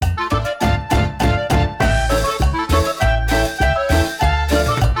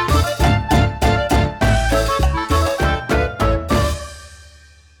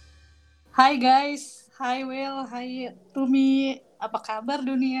Hai guys, hai Will, hai Tumi, apa kabar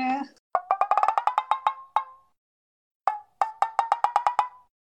dunia?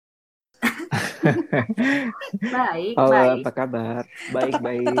 Baik, Halo, baik. apa kabar? Tetap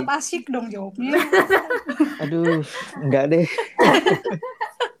Baik-baik. asyik dong jawabnya. Aduh, enggak deh.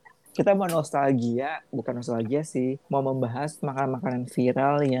 Kita mau nostalgia, bukan nostalgia sih. Mau membahas makanan-makanan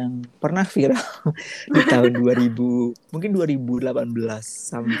viral yang pernah viral di tahun 2000, mungkin 2018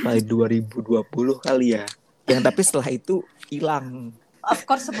 sampai 2020 kali ya. Yang tapi setelah itu hilang. Of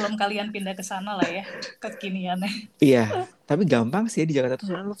course sebelum kalian pindah ke sana lah ya, kekiniannya. Iya, tapi gampang sih di Jakarta tuh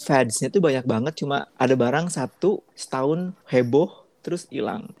soalnya fansnya tuh banyak banget. Cuma ada barang satu setahun heboh terus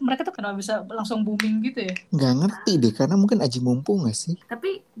hilang. Mereka tuh kenapa bisa langsung booming gitu ya? Nggak ngerti deh, karena mungkin aji mumpung nggak sih?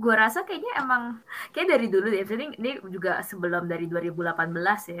 Tapi gue rasa kayaknya emang kayak dari dulu deh. Jadi ini juga sebelum dari 2018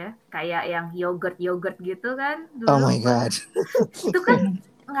 ya. Kayak yang yogurt gitu kan Oh dulu. my God. Itu kan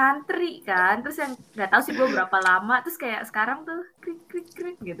ngantri kan. Terus yang nggak tahu sih gue berapa lama. Terus kayak sekarang tuh krik krik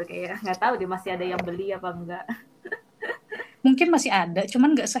krik gitu kayak nggak tahu deh masih ada yang beli apa enggak. Mungkin masih ada,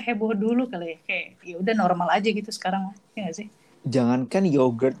 cuman nggak seheboh dulu kali ya. Kayak ya udah normal aja gitu sekarang, ya nggak sih? Jangankan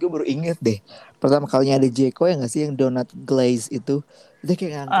yogurt, gue baru inget deh. Pertama kalinya ada Jeko ya nggak sih yang donut glaze itu. Itu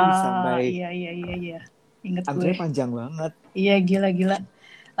kayak ngantri sampai Iya, inget gue. antrinya panjang banget. Iya gila.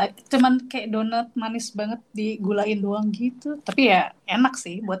 Cuman kayak donat manis banget digulain doang gitu. Tapi ya enak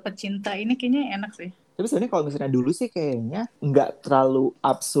sih buat pecinta ini kayaknya enak sih. Tapi sebenarnya kalau misalnya dulu sih kayaknya nggak terlalu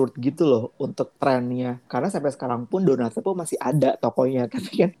absurd gitu loh untuk trennya. Karena sampai sekarang pun donatnya pun masih ada tokonya.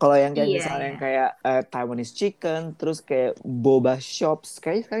 Tapi kan kalau yang kayak Iya, misalnya iya. yang kayak Taiwanese chicken, terus kayak boba shops,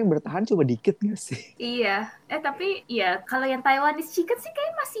 kayaknya sekarang yang bertahan cuma dikit gak sih? Iya. Tapi ya kalau yang Taiwanese chicken sih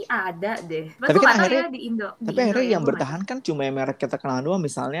kayak masih ada deh. Tapi Tapi gue kan nggak tahu akhirnya ya di Tapi Indo akhirnya ya yang gue nggak tahu. bertahan kan cuma yang merek kita kenal doang.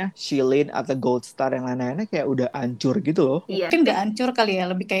 Misalnya Shilin atau Gold Star yang lain-lainnya kayak udah hancur gitu loh. Ya, Iya mungkin nggak sih. hancur kali ya,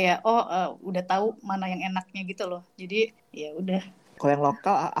 lebih kayak udah tahu mana yang enaknya gitu loh. Jadi ya udah. Kalau yang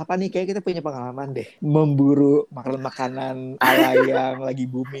lokal apa nih? Kayak kita punya pengalaman deh. Memburu makanan-makanan ala yang lagi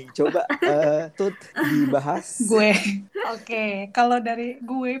booming. Coba Tut dibahas. Gue, oke. Kalau dari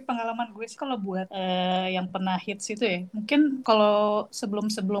gue, pengalaman gue sih kalau buat yang pernah hits itu ya, mungkin kalau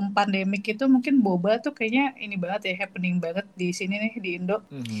sebelum pandemik itu mungkin boba tuh kayaknya ini banget ya, happening banget di sini nih di Indo.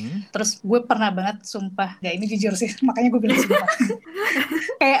 Mhm. Terus gue pernah banget, sumpah, gak ini jujur sih, makanya gue bilang sumpah.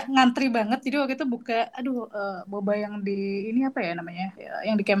 Kayak ngantri banget, jadi waktu itu buka, boba yang di, ini apa ya namanya,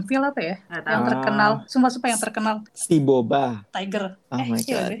 yang di Campville apa ya, Nggak yang tahu. terkenal, sumpah yang terkenal, Si Boba. Tiger. Oh my Iya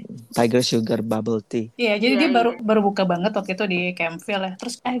God. deh. Tiger Sugar Bubble Tea. Iya, jadi Iya, dia baru iya. baru buka banget waktu itu di Campville ya.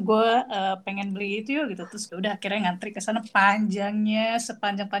 Terus gue pengen beli itu yuk gitu. Terus udah akhirnya ngantri ke sana panjangnya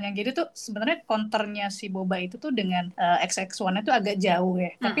sepanjang-panjang. Jadi tuh sebenarnya counternya si boba itu tuh dengan XX1-nya tuh agak jauh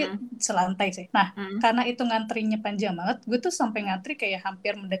ya. Tapi Mm-mm. selantai sih. Nah, Mm. karena itu ngantrinya panjang banget, gue tuh sampai ngantri kayak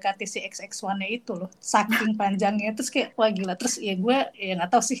hampir mendekati si XX1-nya itu loh. Saking panjangnya. Terus kayak wah gila. Terus ya gue ya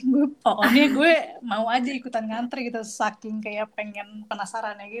nggak tahu sih, gue mau aja ikutan ngantri gitu. Saking kayak pengen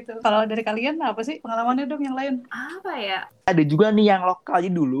penasarannya gitu. Kalau dari kalian apa sih pengalamannya dong yang lain? Apa ya? Ada juga nih yang lokal.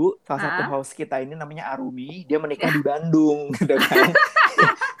 Jadi dulu salah satu Ah, host kita ini namanya Arumi. Dia menikah di Bandung gitu kan.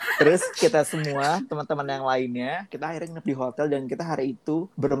 Terus kita semua, teman-teman yang lainnya, kita akhirnya nginep di hotel dan kita hari itu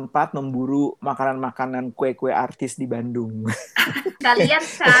berempat memburu makanan-makanan kue-kue artis di Bandung. kalian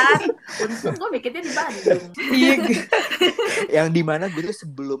kan. Untung gue bikinnya di Bandung. Iya, Yang dimana gue tuh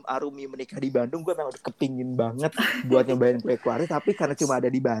sebelum Arumi menikah di Bandung, gue memang udah kepingin banget buat nyobain kue-kue artis. Tapi karena cuma ada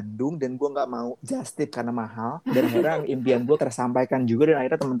di Bandung dan gue nggak mau just tip karena mahal. Dan akhirnya impian gue tersampaikan juga. Dan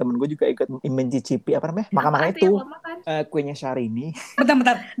akhirnya teman-teman gue juga ikut mencicipi apa namanya, makan-makan Apaan tuh itu. yang lo makan? Kuenya Syahrini.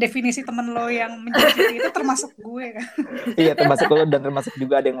 bentar. Definisi temen lo yang mencicipi itu termasuk gue kan? Iya, termasuk lo dan termasuk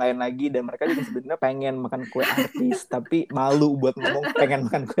juga ada yang lain lagi. Dan mereka juga sebenarnya pengen makan kue artis, tapi malu buat ngomong pengen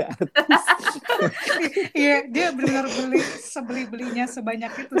makan kue artis. Iya, dia benar sebeli-belinya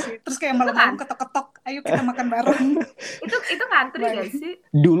sebanyak itu sih. Terus kayak Itu malam-malam kan? ketok-ketok, ayo kita makan bareng. Itu ngantri gak sih?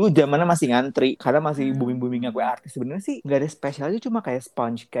 Dulu zamannya masih ngantri karena masih Hmm. booming-boomingnya kue artis. Sebenarnya sih nggak ada spesialnya, cuma kayak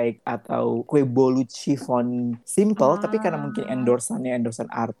sponge cake atau kue bolu chiffon simple, tapi karena mungkin endorsan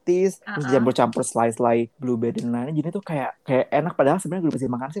artis, terus Uh-uh. campur-campur slice blueberry dan lainnya, jadi tuh kayak enak. Padahal sebenarnya gue pasti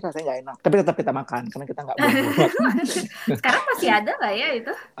makan sih rasanya nggak enak, tapi tetap kita makan karena kita nggak buang-buang. Sekarang masih ada gak ya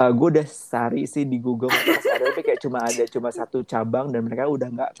itu? Gue udah cari sih di Google, mereka masih ada, tapi kayak cuma satu cabang dan mereka udah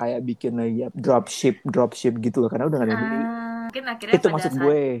nggak kayak bikin ya dropship gitu loh, karena udah nggak ada yang beli. Mungkin akhirnya Itu maksud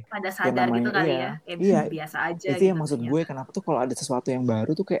gue pada yang sadar gitu namanya, kali iya ya. Kayak iya, biasa aja itu yang gitu maksud gue ternyata. kenapa tuh kalau ada sesuatu yang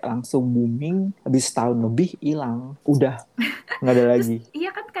baru tuh kayak langsung booming, habis setahun lebih hilang, udah nggak ada Terus lagi. iya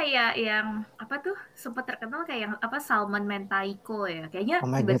kan kayak yang apa tuh sempat terkenal kayak yang apa salmon mentaiko ya. Kayaknya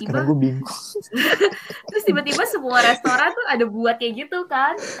Oh my god, tiba-tiba kadang gue bingung. terus tiba-tiba semua restoran tuh ada buat kayak gitu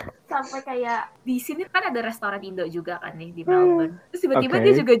kan. sampai kayak di sini kan ada restoran Indo juga kan nih di Melbourne. Terus tiba-tiba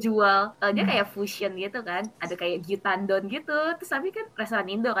dia juga jual, dia kayak fusion gitu kan. Ada kayak gyutandon gitu. Terus tapi kan restoran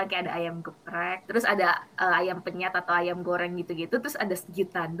Indo kan kayak ada ayam geprek, terus ada ayam penyet atau ayam goreng gitu-gitu. Terus ada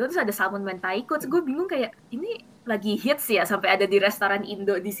gyutandon, terus ada salmon mentaiko. Terus gue bingung kayak ini lagi hits ya sampai ada di restoran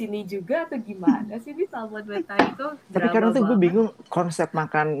Indo di sini juga atau gimana sih ini salmon mentaiko? Tapi karena tuh gue bingung konsep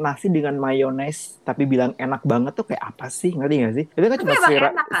makan nasi dengan mayones tapi bilang enak banget tuh kayak apa sih, ngerti gak sih? Itu kan cuma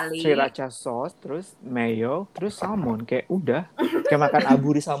sriracha sauce, terus mayo, terus salmon, kayak udah kayak makan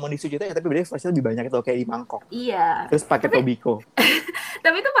aburi salmon di Suci ya, tapi bedanya versi lebih banyak itu kayak di mangkok. Iya. Terus pakai tobiko.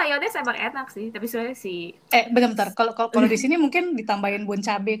 Tapi itu mayones emang enak sih, tapi sebenarnya sih. Bentar. Kalau di sini mungkin ditambahin bon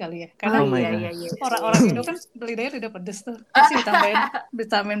cabe kali ya, karena iya. orang Indo kan lidahnya udah pedes tuh, pasti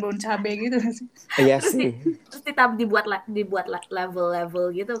ditambahin bon cabe gitu sih. Iya sih. Terus dibuat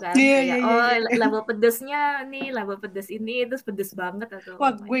level-level gitu kan. Iya. Level pedesnya nih, level pedes ini, terus pedes banget atau.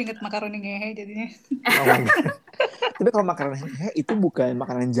 Wah, gue inget makaroni ngehe jadinya. Oh my God. Tapi kalau makanan ngehe itu bukan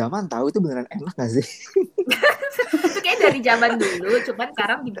makanan zaman tahu, itu beneran enak gak sih? Itu kayak dari zaman dulu, cuman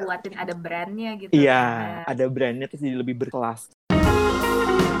sekarang dibuatin ada brandnya gitu. Iya, ada brandnya terus jadi lebih berkelas.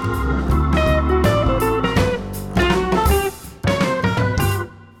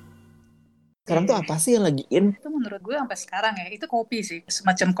 Sekarang tuh apa sih yang lagi in? Itu menurut gue sampai sekarang ya, itu kopi sih.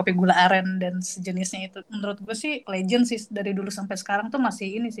 Semacam kopi gula aren dan sejenisnya itu. Menurut gue sih legend sih, dari dulu sampai sekarang tuh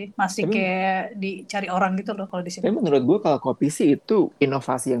masih ini sih. Masih kayak dicari orang gitu loh kalau di sini. Tapi menurut gue kalau kopi sih itu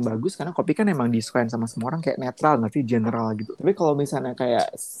inovasi yang bagus, karena kopi kan emang disukain sama semua orang, kayak netral, nggak sih, general gitu. Tapi kalau misalnya kayak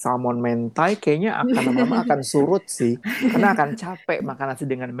salmon mentai, kayaknya akan lama-lama akan surut sih. Karena akan capek makan nasi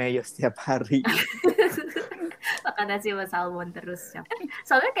dengan mayo setiap hari. Makan nasi sama salmon terus.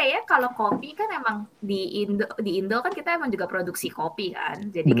 Soalnya kayaknya kalau kopi kan emang di Indo kan kita emang juga produksi kopi kan.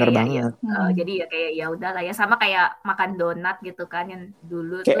 Jadi bener kayak banget. Jadi ya kayak ya udahlah ya, sama kayak makan donat gitu kan yang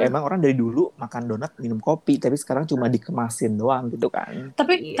dulu kayak tuh. Emang orang dari dulu makan donat minum kopi, tapi sekarang cuma dikemasin doang gitu kan.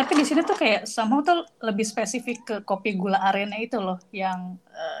 Tapi di sini tuh kayak somehow tuh lebih spesifik ke kopi gula aren itu loh yang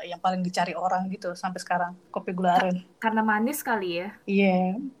paling dicari orang gitu sampai sekarang, kopi gula aren. Karena manis kali ya.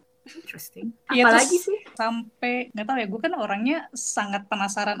 Iya. Interesting. Ya, Apalagi sih? Sampai nggak tahu ya, gue kan orangnya sangat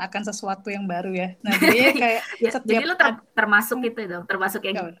penasaran akan sesuatu yang baru ya. Nah dia kayak jadi lo termasuk itu dong, termasuk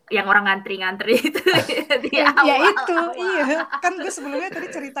yang orang ngantri itu. Ya itu, iya. Kan gue sebelumnya tadi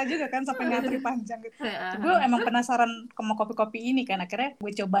cerita juga kan sampai ngantri panjang gitu. Gue emang penasaran sama kopi-kopi ini kan. Akhirnya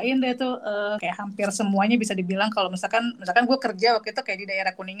gue cobain deh tuh kayak hampir semuanya bisa dibilang. Kalau misalkan gue kerja waktu itu kayak di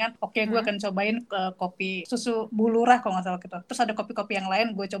daerah Kuningan, oke, gue akan cobain kopi susu bulurah kalau nggak salah gitu. Terus ada kopi-kopi yang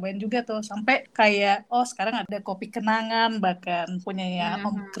lain gue cobain juga tuh, sampai kayak sekarang ada kopi kenangan bahkan punyanya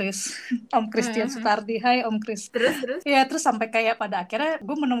Om Christian Sutardi. Hai Om Chris. Terus ya, terus sampai kayak pada akhirnya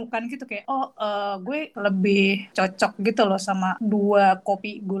gue menemukan gitu kayak gue lebih cocok gitu loh sama dua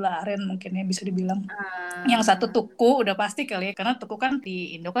kopi gula aren mungkin ya bisa dibilang. Yang satu tuku udah pasti kali ya, karena tuku kan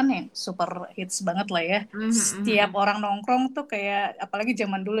di Indo kan yang super hits banget lah ya. Setiap orang nongkrong tuh kayak, apalagi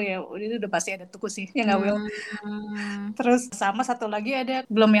zaman dulu ya, itu udah pasti ada tuku sih, ya nggak Will? Terus sama satu lagi ada,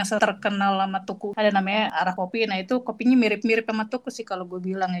 belum yang terkenal sama tuku, ada namanya Arah Kopi. Nah itu kopinya mirip-mirip sama tuku sih kalau gue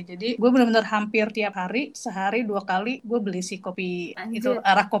bilang ya. Jadi gue benar-benar hampir tiap hari, sehari 2 kali gue beli si kopi itu,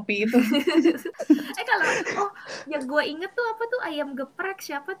 Arah Kopi itu. Kalau yang gue inget tuh apa tuh, ayam geprek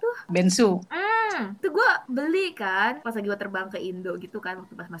siapa tuh? Bensu. Tuh gue beli kan pas lagi gue terbang ke Indo gitu kan,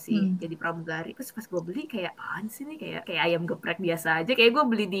 waktu pas masih jadi pramugari. Terus pas gue beli kayak apaan sih nih, kayak ayam geprek biasa aja. Kayak gue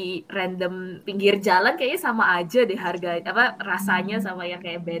beli di random pinggir jalan, kayaknya sama aja deh harga rasanya sama yang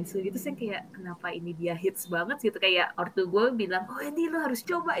kayak bensu gitu sih. Kayak kenapa ini dia hits banget gitu. Kayak ortu gue bilang, ini lo harus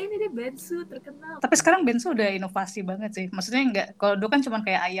coba ini deh, bensu terkenal. Tapi sekarang bensu udah inovasi banget sih. Maksudnya enggak, kalau dulu kan cuma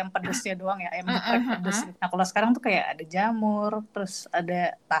kayak ayam pedesnya doang ya, ayam geprek pedes. Nah kalau sekarang tuh kayak ada jamur, terus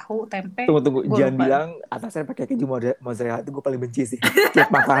ada tahu, tempe. Tunggu, jangan bilang atasnya pakai keju mozzarella, itu gue paling benci sih.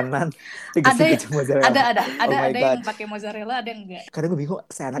 Tiap makanan dikasih keju mozzarella. Ada yang pakai mozzarella, ada yang enggak. Kadang gue bingung,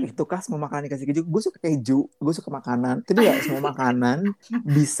 seenak itu kah semua makanan dikasih keju? Gue suka keju, gue suka makanan. Tapi ya semua makanan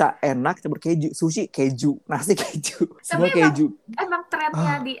bisa enak campur keju. Sushi keju, nasi keju, semua keju. Emang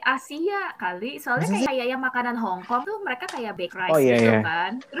trennya di Asia kali. Soalnya kayak yang makanan Hong Kong tuh mereka kayak baked rice gitu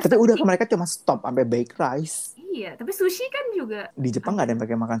kan. Terus tapi udah mereka cuma stop sampai baked rice. Iya, tapi sushi kan juga. Di Jepang nggak ada yang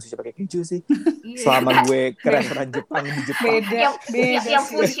pakai makan sushi pakai keju sih. Selama gue ke restoran Jepang di Jepang. Beda yang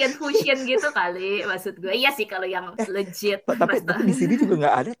fusion gitu kali, maksud gue. Iya sih kalau yang legit. Tapi di sini juga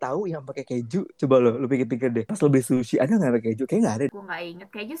nggak ada tahu yang pakai keju. Coba lu pikir-pikir deh. Pas lo beli sushi ada nggak pakai keju? Kayaknya nggak ada. Gue nggak inget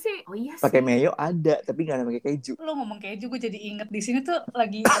keju sih. Oh iya sih. Pakai mayo ada, tapi nggak ada pakai keju. Lo ngomong keju, gue jadi inget di sini tuh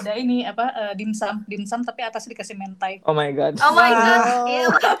lagi ada ini dimsum tapi atasnya dikasih mentai. Oh my god.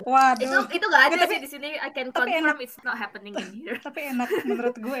 Waduh. Waduh. Itu nggak ada sih di sini. I can confirm. confirm it's not happening in here. Tapi enak,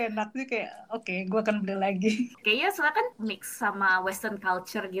 menurut gue enak sih, kayak oke, gue akan beli lagi. Kayaknya soalnya kan mix sama western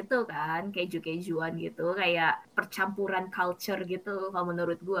culture gitu kan, keju-kejuan gitu, kayak percampuran culture gitu. Kalau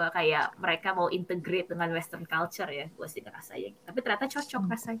menurut gue kayak mereka mau integrate dengan western culture ya, gue sih ngerasanya. Tapi ternyata cocok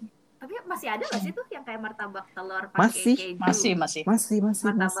rasanya. Tapi masih ada nggak sih tuh yang kayak martabak telur pakai keju? Masih.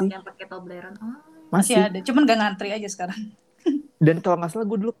 Martabak yang pakai Toblerone. Masih ada, cuman gak ngantri aja sekarang. Dan kalau nggak salah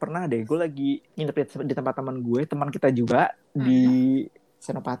gue dulu pernah deh, gue lagi nginep di tempat teman gue, teman kita juga di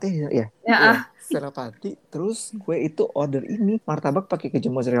Senopati ya. Senopati. Terus gue itu order ini martabak pakai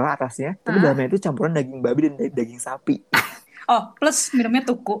keju mozzarella atasnya, tapi dalamnya itu campuran daging babi dan daging sapi. Oh, plus minumnya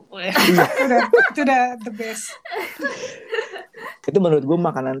tuku. Itu udah the best. Itu menurut gue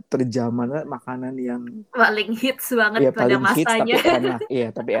makanan terjaman, makanan yang paling hits banget pada masanya. Hits, tapi enak. Iya,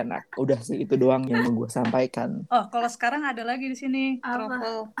 tapi enak. Udah sih, itu doang yang mau gue sampaikan. Oh, kalau sekarang ada lagi di sini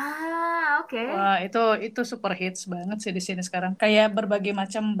kroffel. Oke. Wah, itu super hits banget sih di sini sekarang. Kayak berbagai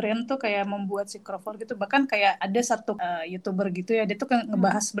macam brand tuh kayak membuat si kroffel gitu. Bahkan kayak ada satu YouTuber gitu ya, dia tuh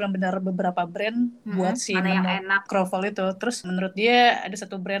ngebahas benar-benar beberapa brand buat si menu kroffel itu. Terus menurut dia ada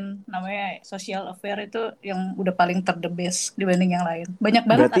satu brand namanya Social Affair itu yang udah paling the best dibanding yang lain. Banyak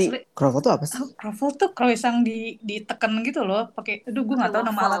banget. Berarti asli. Kroffel tuh apa sih? Kroffel tuh croissant ditekan gitu loh, pakai gue nggak tahu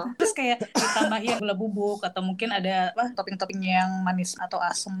nama alatnya. Terus kayak ditambahin gula bubuk atau mungkin ada topping-topping yang manis atau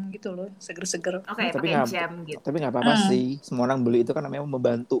asam gitu loh, seger-seger. Oke, pakai jam gitu. Tapi nggak apa-apa sih. Semua orang beli itu kan namanya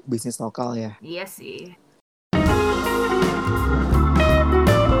membantu bisnis lokal ya. Iya sih.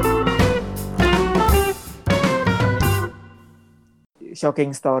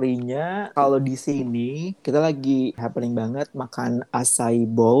 Shocking story-nya, kalau di sini kita lagi happening banget makan acai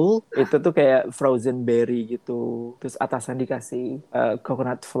bowl. Itu tuh kayak frozen berry gitu. Terus atasan dikasih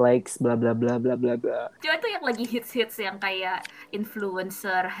coconut flakes, bla bla bla bla bla bla. Cuma itu yang lagi hits yang kayak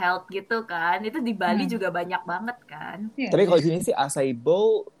influencer health gitu kan. Itu di Bali juga banyak banget kan. Yeah. Tapi kalau di sini sih acai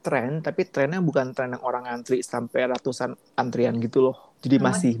bowl tren, tapi trennya bukan tren yang orang antri sampai ratusan antrian gitu loh. Jadi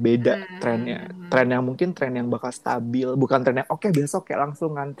masih beda trennya. Tren yang mungkin tren yang bakal stabil, bukan tren yang oke besok kayak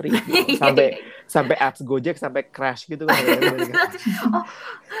langsung ngantri gitu. sampai apps Gojek sampai crash gitu kan. Oh,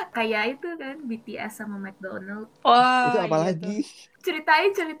 kayak itu kan BTS sama McDonald. Oh, itu apa lagi?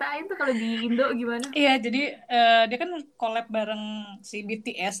 Ceritain tuh kalau di Indo gimana? Iya, jadi dia kan collab bareng si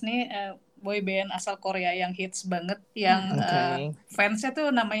BTS nih, boyband asal Korea yang hits banget, yang fansnya tuh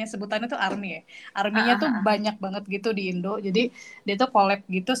namanya sebutannya tuh ARMY ya. ARMY-nya tuh banyak banget gitu di Indo. Jadi dia tuh collab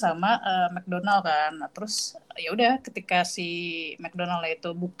gitu sama McDonald kan. Nah, terus ya udah ketika si McDonald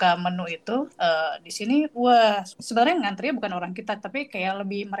itu buka menu itu di sini, wah sebenarnya ngantrinya bukan orang kita, tapi kayak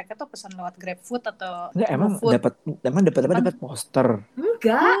lebih mereka tuh pesan lewat GrabFood atau dapat poster.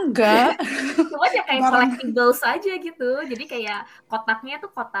 Enggak. Cuma ya kayak collectibles aja gitu. Jadi kayak kotaknya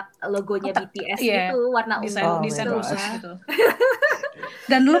tuh kotak logonya BTS gitu, warna ungu desain khusus gitu.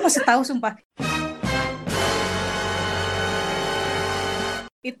 Dan lu masih tahu sumpah.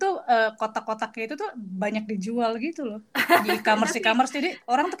 Itu kotak-kotaknya itu tuh banyak dijual gitu loh di e-commerce. Jadi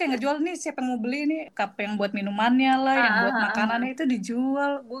orang tuh kayak ngejual nih, siapa yang mau beli nih, cup yang buat minumannya lah, yang buat makanannya itu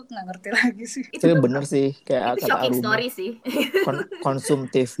dijual. Gue nggak ngerti lagi sih. Itu bener sih, kayak itu shocking story sih.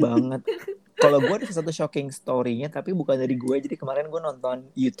 Konsumtif banget. Kalau gue ada satu shocking story-nya, tapi bukan dari gue. Jadi kemarin gue nonton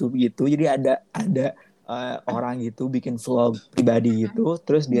YouTube gitu, jadi ada orang gitu bikin vlog pribadi gitu,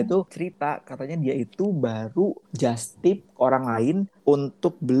 terus dia tuh cerita katanya dia itu baru just tip orang lain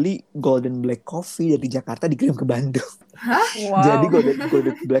untuk beli Golden Black Coffee dari Jakarta dikirim ke Bandung. Wow. Jadi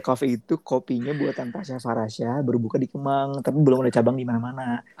Golden Black Coffee itu kopinya buatan Tasya Farasya, berbuka di Kemang, tapi belum ada cabang di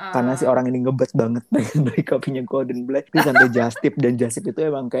mana-mana. Karena si orang ini ngebet banget pengen beli kopinya Golden Black, dia sampai just tip, dan just tip itu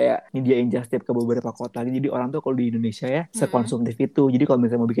emang kayak nyediain just tip ke beberapa kota. Jadi orang tuh kalau di Indonesia ya sekonsumtif itu. Jadi kalau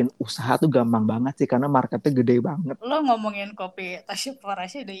misalnya mau bikin usaha tuh gampang banget sih, karena marketnya gede banget. Lo ngomongin kopi Tasya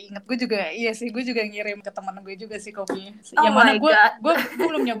Farasya, udah inget. Gue juga, iya sih, gue juga ngirim ke teman gue juga sih kopinya. Yang mana gue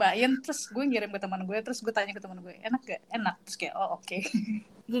belum nyobain, terus gue ngirim ke teman gue, terus gue tanya ke teman gue, enak gak? Enak. Terus kayak oke.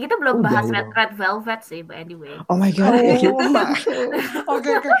 Ya, kita belum bahas Red Velvet sih, but anyway. Oh my god.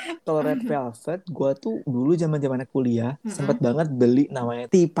 Oke. Kalau Red Velvet, gue tuh dulu zaman-zamannya kuliah sempet banget beli namanya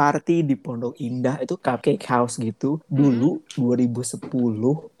Tea Party di Pondok Indah, itu cupcake house gitu. Dulu 2010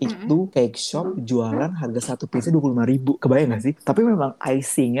 itu cake shop jualan harga satu piece 25.000. Kebayang gak sih? Tapi memang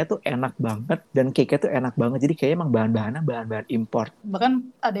icingnya tuh enak banget dan cake-nya tuh enak banget. Jadi kayaknya emang bahan-bahannya bahan-bahan import.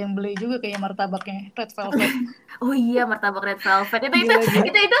 Bahkan ada yang beli juga kayak martabaknya Red Velvet. Oh iya, martabak Red Velvet.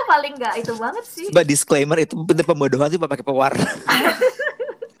 Itu paling nggak itu banget sih. Coba disclaimer, itu bener pembodohan sih pakai pewarna.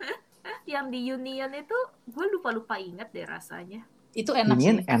 Yang di Union itu gue lupa ingat deh rasanya. Itu enak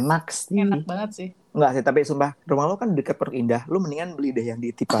Union sih. Enak sih. Enak banget sih. Enggak sih, tapi sumpah rumah lo kan deket Pondok Indah, lo mendingan beli deh yang di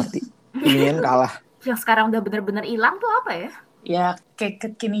Tea Party. Union kalah. Yang sekarang udah bener-bener hilang tuh apa ya? Ya kayak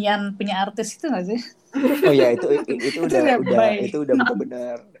kekinian punya artis itu nggak sih? Oh ya itu Itu udah bye. itu udah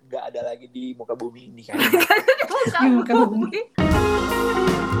benar-benar nggak ada lagi di muka bumi ini kayaknya. Di muka bumi.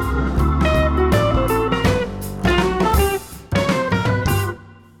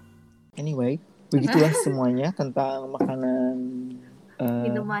 Anyway, begitulah semuanya tentang makanan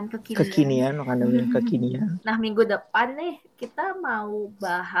Minuman kekinian, makanan kekinian. Nah, minggu depan nih kita mau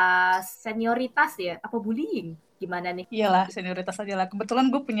bahas senioritas ya, apa bullying? Gimana nih? Iyalah, senioritas aja lah. Kebetulan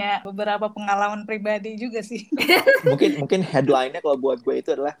gue punya beberapa pengalaman pribadi juga sih. Mungkin headline-nya kalau buat gue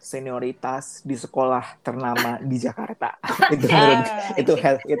itu adalah senioritas di sekolah ternama di Jakarta.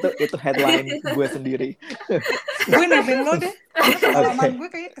 itu headline gue sendiri. Gue nebeng lo deh. Pengalaman gue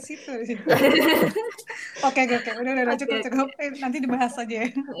kayak ke situ. Oke. Udah cukup. Nanti dibahas aja ya.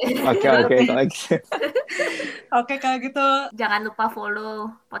 Oke, kalau gitu. Oke, kalau gitu Jangan lupa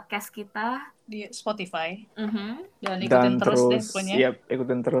follow podcast kita di Spotify. Dan ikutin Dan terus deh pokoknya.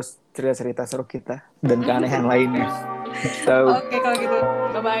 ikutin terus cerita-cerita seru kita dan keanehan lainnya. So, Oke, kalau gitu.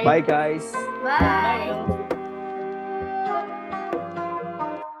 Bye-bye. bye guys. Bye.